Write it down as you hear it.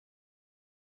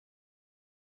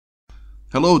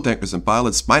Hello tankers and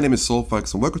pilots, my name is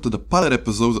Soulfax and welcome to the pilot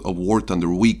episode of War Thunder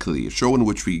Weekly, a show in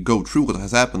which we go through what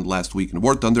has happened last week in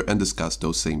War Thunder and discuss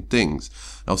those same things.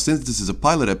 Now since this is a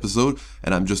pilot episode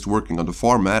and I'm just working on the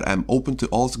format, I'm open to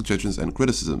all suggestions and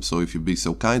criticisms, so if you'd be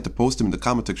so kind to post them in the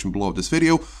comment section below of this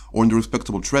video or in the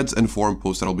respectable threads and forum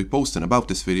posts that I'll be posting about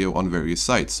this video on various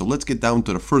sites. So let's get down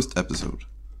to the first episode.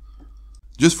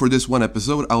 Just for this one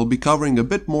episode, I will be covering a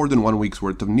bit more than 1 week's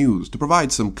worth of news to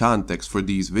provide some context for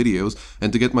these videos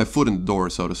and to get my foot in the door,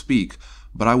 so to speak.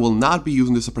 But I will not be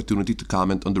using this opportunity to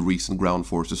comment on the recent ground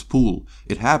forces pool.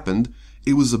 It happened,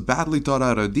 it was a badly thought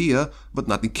out idea, but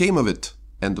nothing came of it.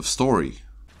 End of story.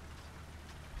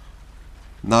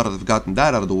 Now that I've gotten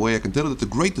that out of the way, I can tell you that the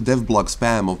great devblog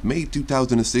spam of May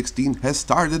 2016 has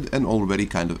started and already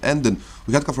kind of ended.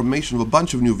 We got confirmation of a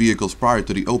bunch of new vehicles prior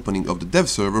to the opening of the dev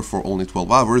server for only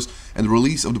 12 hours and the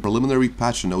release of the preliminary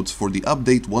patch notes for the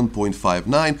update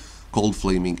 1.59 called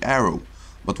Flaming Arrow.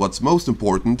 But what's most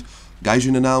important,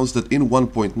 Gaijin announced that in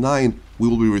 1.9 we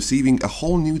will be receiving a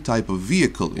whole new type of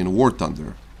vehicle in War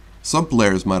Thunder. Some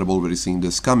players might have already seen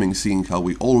this coming, seeing how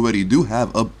we already do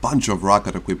have a bunch of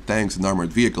rocket-equipped tanks and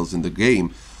armored vehicles in the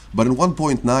game, but in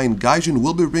 1.9 Gaijin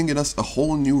will be bringing us a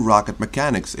whole new rocket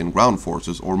mechanics in ground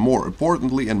forces, or more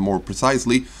importantly and more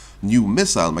precisely, new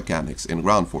missile mechanics in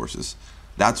ground forces.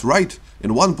 That's right,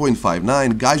 in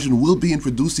 1.59 Gaijin will be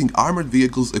introducing armored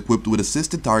vehicles equipped with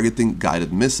assisted targeting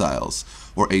guided missiles,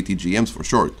 or ATGMs for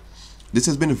short. This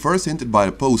has been first hinted by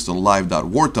a post on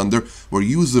live.warthunder where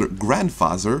user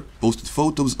Grandfather posted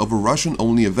photos of a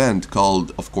Russian-only event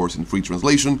called, of course in free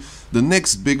translation, the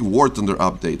next big War Thunder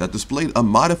update that displayed a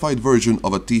modified version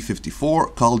of a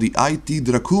T-54 called the IT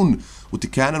Dracoon with the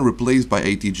cannon replaced by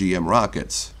ATGM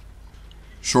rockets.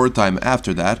 Short time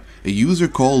after that, a user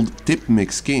called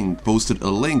TipMixKing posted a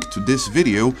link to this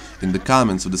video in the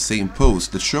comments of the same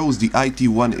post that shows the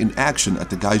IT-1 in action at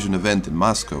the Gaijin event in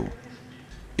Moscow.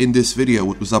 In this video,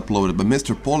 which was uploaded by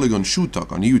Mr. Polygon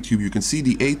Shootalk on YouTube, you can see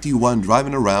the AT-1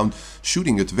 driving around,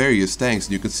 shooting at various tanks,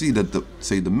 and you can see that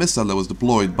the missile that was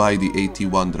deployed by the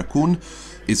AT-1 Dracoon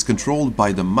is controlled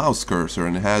by the mouse cursor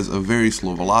and has a very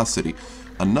slow velocity.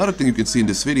 Another thing you can see in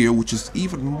this video, which is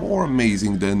even more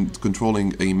amazing than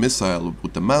controlling a missile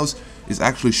with the mouse, is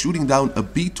actually shooting down a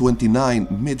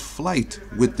B-29 mid-flight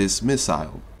with this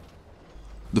missile.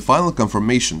 The final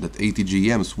confirmation that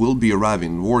ATGMs will be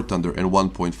arriving in War Thunder in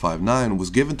 1.59 was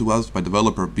given to us by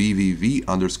developer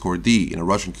BVV_D in a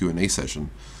Russian Q&A session.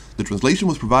 The translation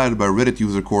was provided by a Reddit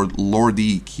user called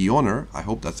Lordy Kioner, I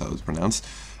hope that's how it's pronounced,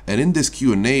 and in this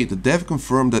Q&A the dev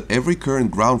confirmed that every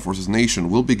current ground forces nation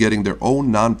will be getting their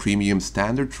own non-premium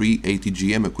standard 3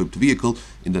 ATGM equipped vehicle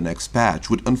in the next patch,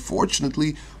 with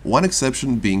unfortunately one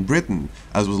exception being Britain,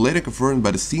 as was later confirmed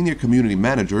by the senior community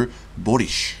manager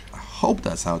Boris. Hope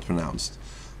that's how it's pronounced.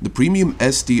 The premium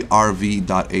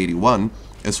STRV.81,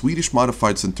 a Swedish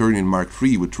modified Centurion Mark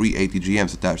III with 3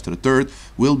 ATGMs attached to the turret,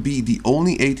 will be the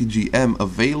only ATGM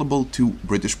available to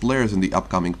British players in the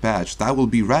upcoming patch. That will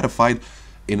be ratified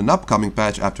in an upcoming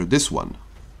patch after this one.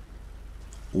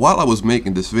 While I was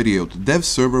making this video, the dev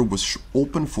server was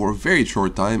open for a very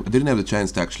short time. I didn't have the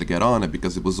chance to actually get on it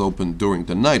because it was open during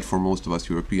the night for most of us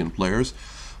European players.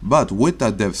 But with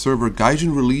that dev server,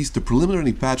 Gaijin released the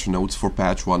preliminary patch notes for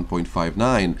patch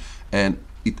 1.59, and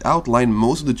it outlined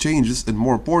most of the changes and,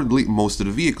 more importantly, most of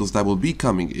the vehicles that will be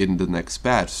coming in the next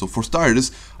patch. So for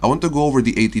starters, I want to go over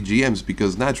the ATGMs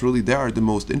because naturally they are the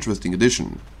most interesting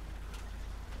addition.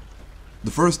 The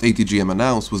first ATGM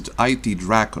announced was the IT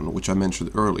Dracoon, which I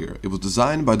mentioned earlier. It was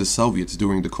designed by the Soviets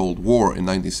during the Cold War in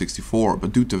 1964,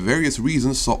 but due to various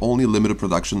reasons saw only limited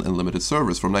production and limited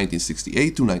service from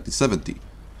 1968 to 1970.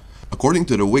 According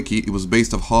to the wiki, it was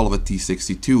based off hull of a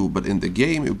T-62, but in the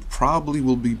game it probably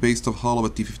will be based off hull of a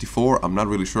T-54, I'm not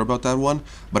really sure about that one.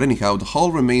 But anyhow, the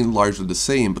hull remained largely the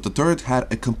same, but the turret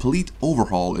had a complete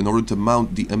overhaul in order to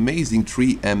mount the amazing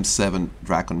 3M7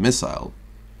 Dracoon missile.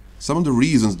 Some of the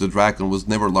reasons the Dracoon was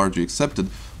never largely accepted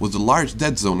was the large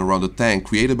dead zone around the tank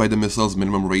created by the missile's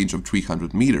minimum range of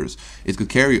 300 meters. It could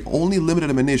carry only limited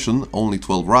ammunition, only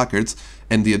 12 rockets,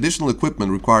 and the additional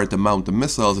equipment required to mount the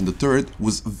missiles in the turret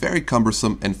was very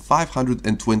cumbersome and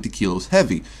 520 kilos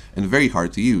heavy and very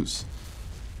hard to use.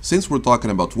 Since we're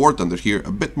talking about War Thunder here,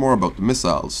 a bit more about the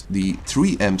missiles. The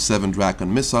 3M7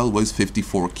 Dracoon missile weighs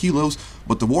 54 kilos,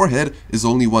 but the warhead is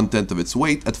only 1/10 of its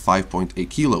weight at 5.8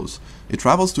 kilos. It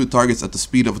travels to its targets at the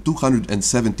speed of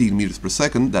 217 meters per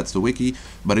second, that's the wiki,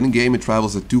 but in game it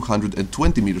travels at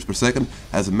 220 meters per second,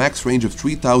 has a max range of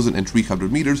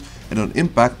 3,300 meters, and on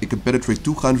impact it can penetrate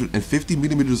 250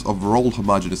 millimeters of rolled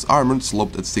homogeneous armor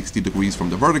sloped at 60 degrees from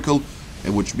the vertical,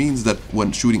 and which means that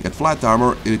when shooting at flat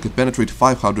armor, it could penetrate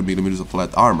 500mm of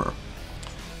flat armor.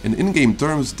 In in-game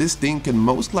terms, this thing can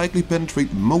most likely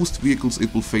penetrate most vehicles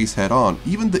it will face head-on,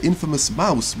 even the infamous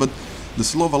mouse, but the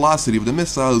slow velocity of the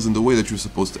missiles and the way that you're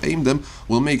supposed to aim them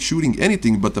will make shooting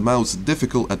anything but the mouse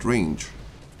difficult at range.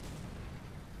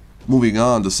 Moving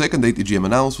on, the second ATGM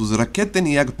announced was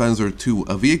Raketenjagdpanzer II,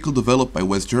 a vehicle developed by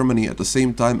West Germany at the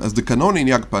same time as the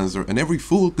Kanonenjagdpanzer, and every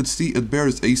fool could see it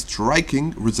bears a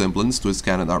striking resemblance to its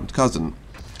cannon-armed cousin.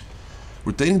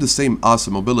 Retaining the same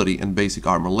awesome mobility and basic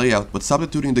armor layout, but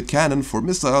substituting the cannon for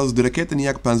missiles, the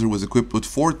Raketenjagdpanzer was equipped with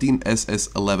 14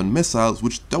 SS-11 missiles,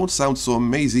 which don't sound so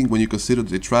amazing when you consider that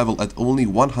they travel at only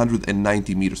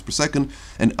 190 meters per second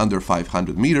and under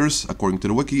 500 meters. According to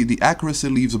the wiki, the accuracy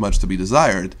leaves much to be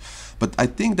desired. But I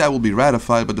think that will be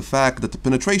ratified by the fact that the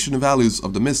penetration values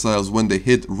of the missiles when they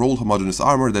hit roll homogeneous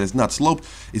armor that is not sloped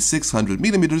is 600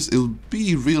 millimeters. It'll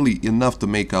be really enough to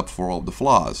make up for all the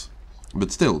flaws.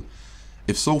 But still,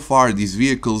 if so far these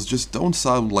vehicles just don't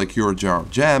sound like your jar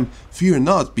of jam, fear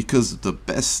not, because the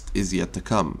best is yet to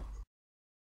come.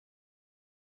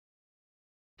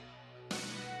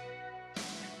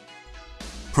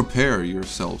 Prepare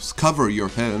yourselves, cover your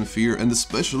head in fear, and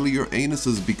especially your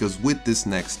anuses, because with this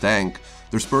next tank,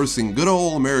 dispersing good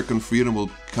old American freedom will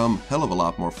come hell of a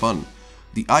lot more fun.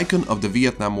 The icon of the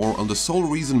Vietnam War and the sole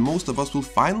reason most of us will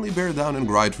finally bear down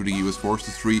and ride through the US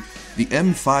Forces 3, the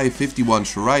M551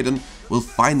 Sheridan, will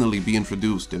finally be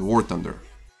introduced in War Thunder.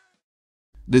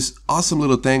 This awesome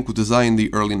little tank was designed in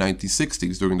the early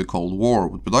 1960s during the Cold War,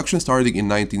 with production starting in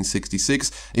 1966,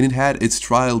 and it had its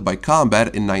trial by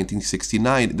combat in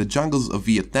 1969 in the jungles of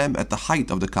Vietnam at the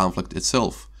height of the conflict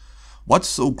itself. What's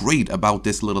so great about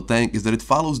this little tank is that it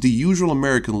follows the usual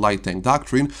American light tank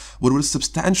doctrine, but with a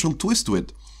substantial twist to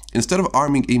it. Instead of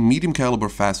arming a medium caliber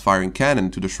fast firing cannon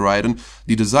to the Sheridan,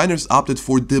 the designers opted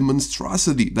for the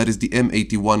monstrosity that is the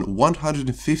M81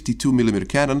 152mm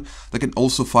cannon that can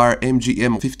also fire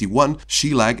MGM-51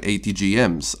 Shelag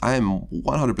ATGMs. I am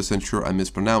 100% sure I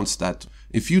mispronounced that.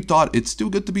 If you thought it's too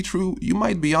good to be true, you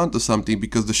might be onto something,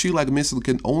 because the Shelag missile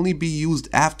can only be used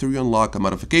after you unlock a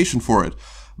modification for it.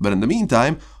 But in the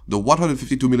meantime, the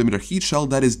 152mm heat shell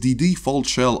that is the default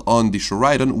shell on the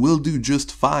Sheridan will do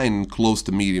just fine in close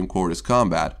to medium quarters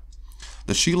combat.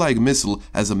 The Shelag missile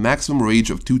has a maximum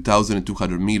range of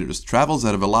 2,200 meters, travels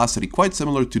at a velocity quite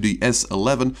similar to the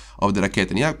S-11 of the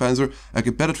Raketenjagdpanzer, and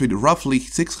can penetrate roughly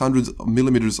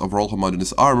 600mm of roll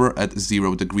homogeneous armor at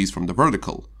 0 degrees from the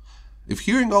vertical. If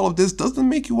hearing all of this doesn't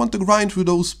make you want to grind through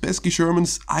those pesky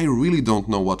Shermans, I really don't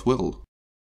know what will.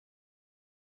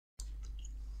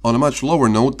 On a much lower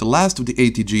note, the last of the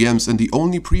ATGMs and the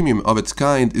only premium of its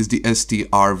kind is the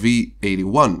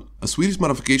STRV-81, a Swedish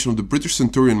modification of the British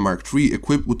Centurion Mark III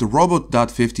equipped with the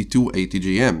Robot.52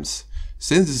 ATGMs.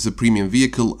 Since this is a premium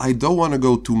vehicle, I don't want to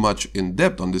go too much in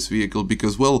depth on this vehicle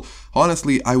because, well,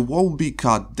 honestly, I won't be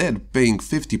caught dead paying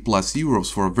 50+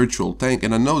 euros for a virtual tank,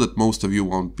 and I know that most of you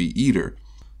won't be either.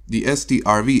 The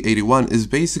STRV-81 is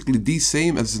basically the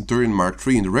same as the Centurion Mark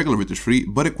III in the regular British III,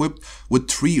 but equipped with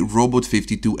 3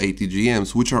 Robot.52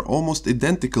 ATGMs, which are almost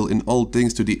identical in all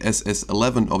things to the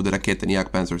SS-11 of the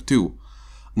Raketenjagdpanzer II.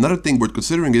 Another thing worth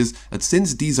considering is that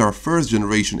since these are first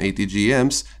generation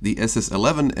ATGMs, the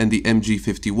SS-11 and the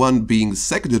MG-51 being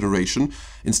second generation,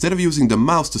 instead of using the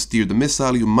mouse to steer the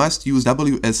missile, you must use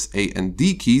W, S, A and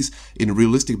D keys in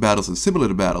realistic battles and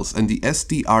simulator battles, and the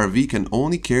STRV can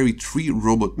only carry 3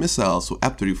 robot missiles, so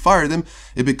after you fire them,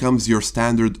 it becomes your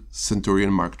standard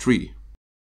Centurion Mark III.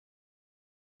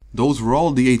 Those were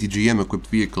all the ATGM equipped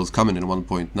vehicles coming in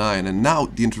 1.9, and now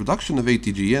the introduction of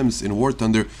ATGMs in War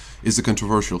Thunder is a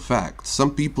controversial fact.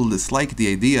 Some people dislike the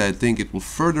idea and think it will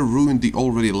further ruin the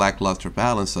already lackluster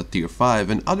balance at tier 5,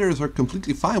 and others are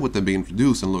completely fine with them being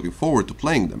introduced and looking forward to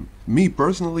playing them. Me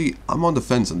personally, I'm on the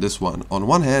fence on this one. On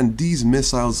one hand, these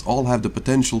missiles all have the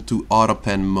potential to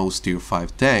auto-pen most tier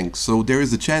 5 tanks, so there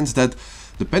is a chance that,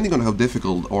 depending on how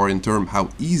difficult or in turn how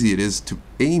easy it is to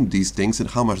aim these things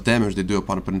and how much damage they do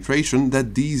upon penetration,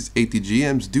 that these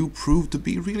ATGMs do prove to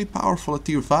be really powerful at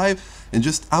tier 5 and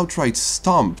just outright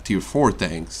stomp tier 4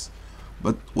 tanks.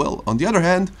 But, well, on the other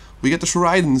hand, we get the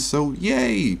Sheridan, so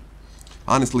yay!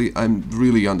 Honestly, I'm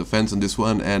really on the fence on this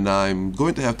one, and I'm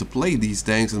going to have to play these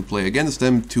tanks and play against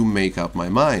them to make up my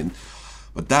mind.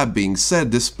 But that being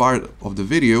said, this part of the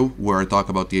video where I talk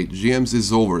about the ATGMs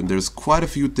is over, and there's quite a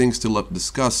few things still left to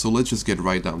discuss, so let's just get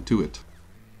right down to it.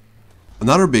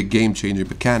 Another big game-changing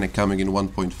mechanic coming in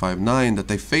 1.59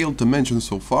 that I failed to mention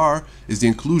so far is the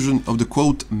inclusion of the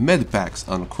quote med packs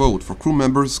unquote for crew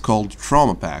members called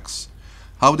trauma packs.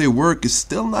 How they work is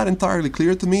still not entirely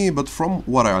clear to me, but from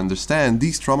what I understand,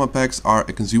 these trauma packs are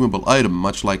a consumable item,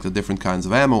 much like the different kinds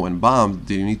of ammo and bombs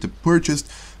that you need to purchase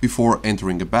before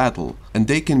entering a battle. And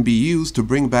they can be used to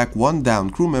bring back one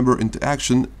downed crew member into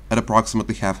action at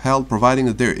approximately half health, providing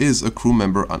that there is a crew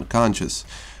member unconscious.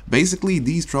 Basically,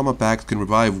 these trauma packs can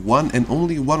revive one and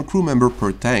only one crew member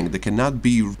per tank. They cannot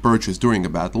be purchased during a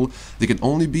battle. They can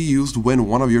only be used when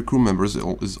one of your crew members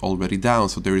is already down,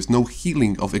 so there is no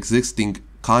healing of existing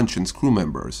conscious crew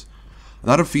members.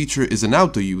 Another feature is an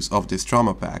auto use of this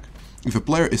trauma pack. If a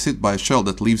player is hit by a shell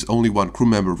that leaves only one crew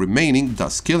member remaining,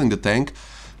 thus killing the tank,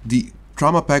 the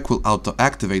trauma pack will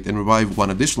auto-activate and revive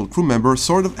one additional crew member,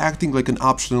 sort of acting like an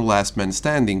optional last man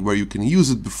standing, where you can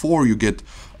use it before you get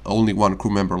only one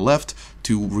crew member left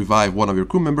to revive one of your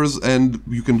crew members, and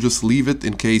you can just leave it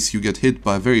in case you get hit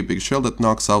by a very big shell that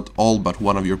knocks out all but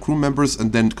one of your crew members,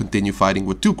 and then continue fighting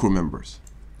with two crew members.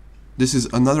 This is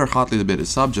another hotly debated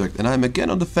subject, and I'm again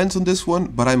on the fence on this one,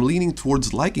 but I'm leaning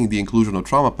towards liking the inclusion of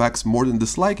trauma packs more than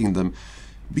disliking them,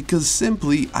 because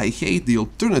simply I hate the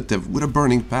alternative with a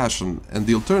burning passion, and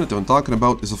the alternative I'm talking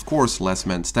about is of course last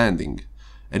man standing.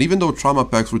 And even though trauma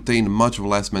packs retain much of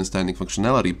last man standing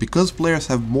functionality, because players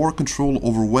have more control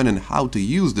over when and how to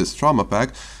use this trauma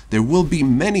pack, there will be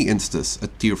many instances,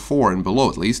 at tier 4 and below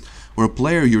at least, where a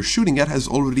player you're shooting at has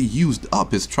already used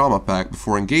up his trauma pack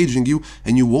before engaging you,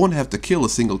 and you won't have to kill a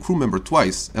single crew member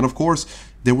twice. And of course,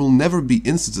 there will never be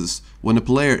instances when a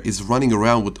player is running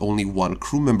around with only one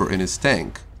crew member in his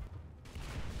tank.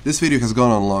 This video has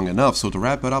gone on long enough, so to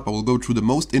wrap it up I will go through the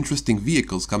most interesting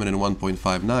vehicles coming in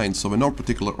 1.59, so in no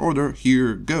particular order,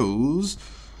 here goes.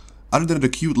 Other than the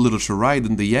cute little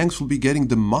Shuriden, the Yanks will be getting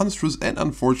the monstrous and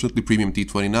unfortunately premium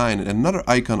T-29 and another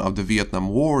icon of the Vietnam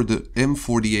War, the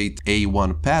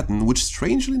M48A1 Patton, which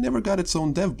strangely never got its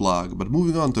own dev blog. But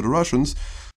moving on to the Russian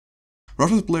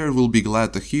players will be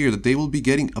glad to hear that they will be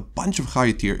getting a bunch of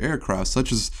high-tier aircraft,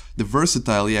 such as the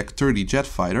versatile Yak-30 jet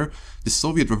fighter, the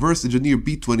Soviet reverse-engineer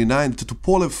B-29, the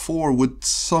Tupolev 4 with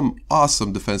some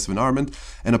awesome defensive armament,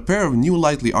 and a pair of new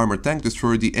lightly armored tank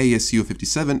destroyer, the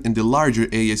ASU-57 and the larger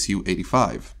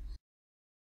ASU-85.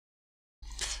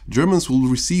 Germans will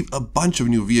receive a bunch of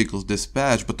new vehicles this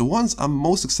patch, but the ones I'm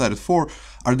most excited for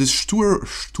are the Sture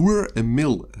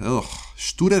Emil,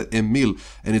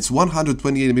 and its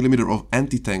 128mm of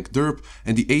anti-tank derp,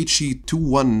 and the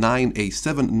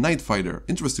HE-219A7 Night Fighter.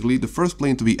 Interestingly, the first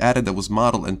plane to be added that was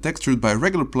modeled and textured by a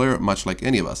regular player, much like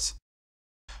any of us.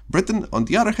 Britain, on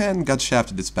the other hand, got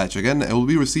shafted this patch again and will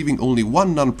be receiving only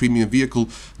one non-premium vehicle,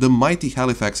 the mighty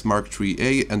Halifax Mark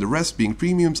III-A, and the rest being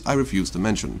premiums I refuse to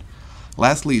mention.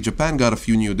 Lastly, Japan got a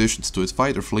few new additions to its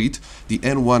fighter fleet, the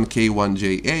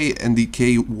N1K1JA and the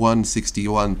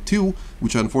K161-2,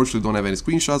 which I unfortunately don't have any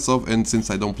screenshots of, and since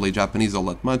I don't play Japanese all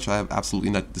that much, I have absolutely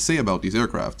nothing to say about these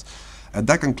aircraft. And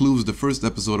that concludes the first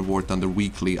episode of War Thunder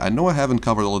Weekly. I know I haven't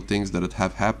covered all the things that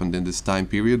have happened in this time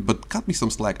period, but cut me some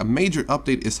slack. A major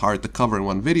update is hard to cover in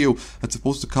one video. That's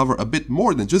supposed to cover a bit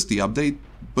more than just the update,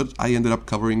 but I ended up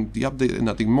covering the update and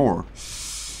nothing more.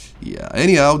 Yeah,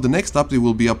 anyhow, the next update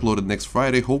will be uploaded next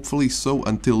Friday, hopefully, so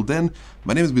until then,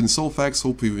 my name has been Soulfax,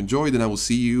 hope you've enjoyed, and I will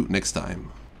see you next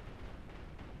time.